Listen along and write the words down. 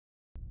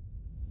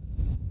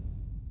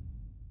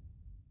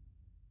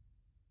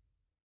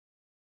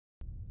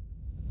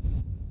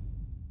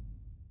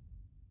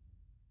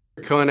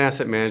Cohen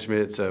Asset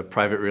Management is a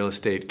private real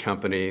estate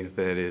company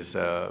that is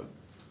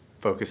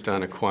focused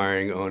on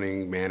acquiring,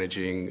 owning,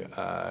 managing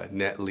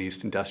net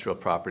leased industrial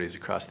properties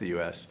across the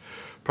U.S.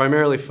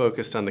 Primarily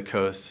focused on the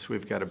coasts.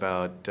 We've got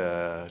about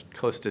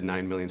close to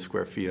 9 million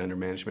square feet under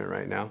management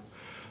right now.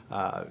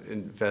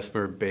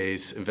 Investor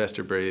base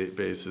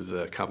is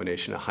a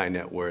combination of high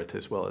net worth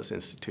as well as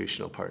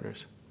institutional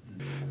partners.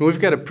 And we've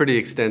got a pretty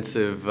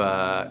extensive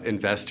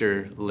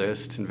investor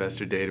list,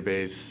 investor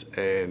database,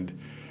 and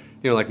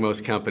like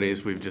most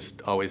companies, we've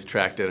just always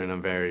tracked it on a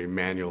very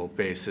manual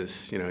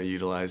basis,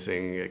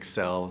 utilizing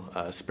Excel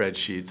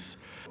spreadsheets.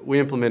 We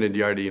implemented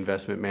Yardi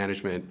Investment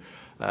Management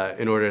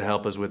in order to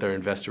help us with our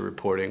investor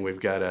reporting. We've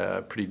got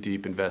a pretty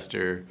deep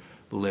investor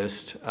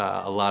list.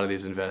 A lot of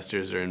these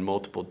investors are in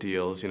multiple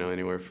deals,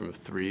 anywhere from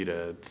 3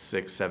 to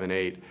 6, 7,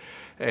 8.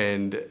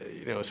 And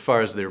as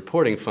far as the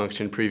reporting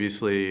function,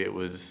 previously it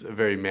was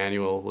very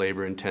manual,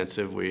 labor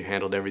intensive. We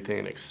handled everything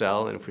in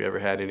Excel, and if we ever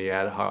had any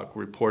ad hoc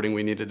reporting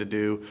we needed to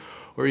do,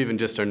 or even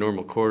just our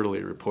normal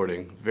quarterly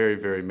reporting, very,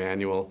 very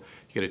manual.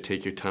 You got to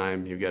take your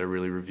time. You've got to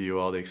really review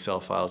all the Excel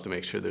files to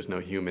make sure there's no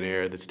human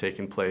error that's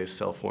taking place,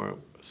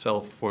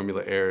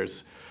 self-formula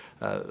errors,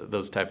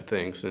 those type of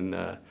things. And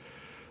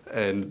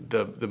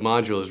the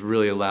module has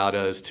really allowed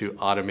us to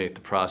automate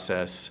the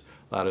process,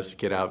 allowed us to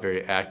get out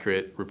very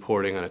accurate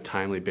reporting on a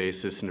timely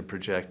basis and to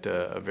project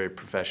a very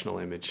professional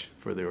image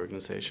for the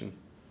organization.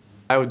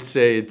 I would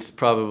say it's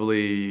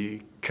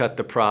probably cut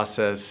the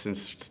process in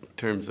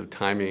terms of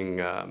timing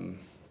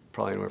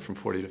probably anywhere from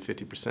 40 to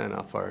 50%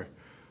 off our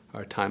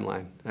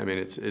timeline. I mean,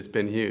 it's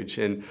been huge.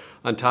 And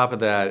on top of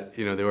that,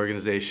 the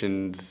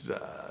organization's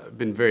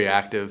been very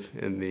active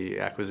in the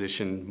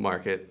acquisition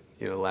market,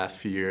 the last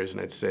few years, and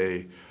I'd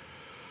say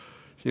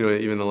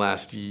even the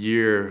last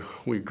year,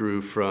 we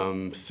grew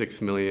from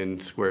 6 million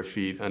square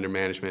feet under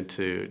management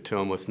to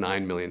almost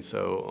 9 million,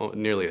 so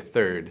nearly a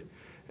third.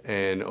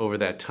 And over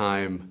that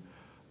time,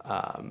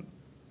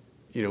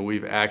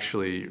 we've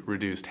actually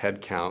reduced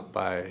headcount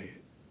by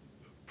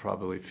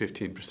probably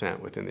 15%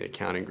 within the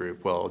accounting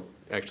group, while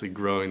actually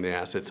growing the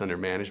assets under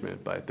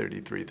management by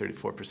 33,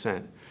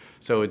 34%.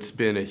 So it's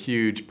been a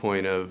huge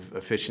point of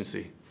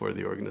efficiency for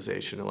the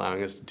organization,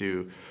 allowing us to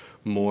do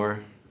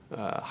more,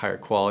 higher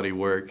quality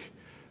work,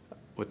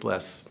 with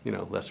less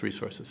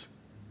resources.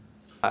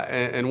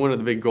 And one of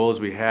the big goals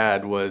we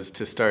had was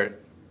to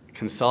start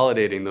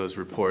consolidating those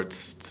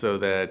reports so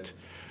that,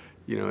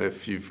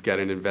 if you've got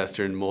an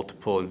investor in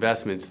multiple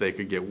investments, they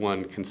could get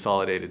one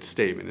consolidated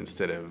statement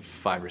instead of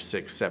 5 or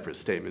 6 separate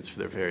statements for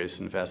their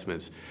various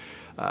investments.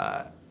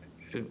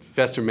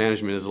 Investor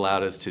management has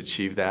allowed us to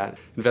achieve that.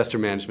 Investor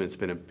management's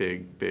been a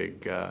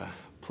big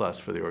plus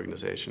for the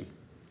organization.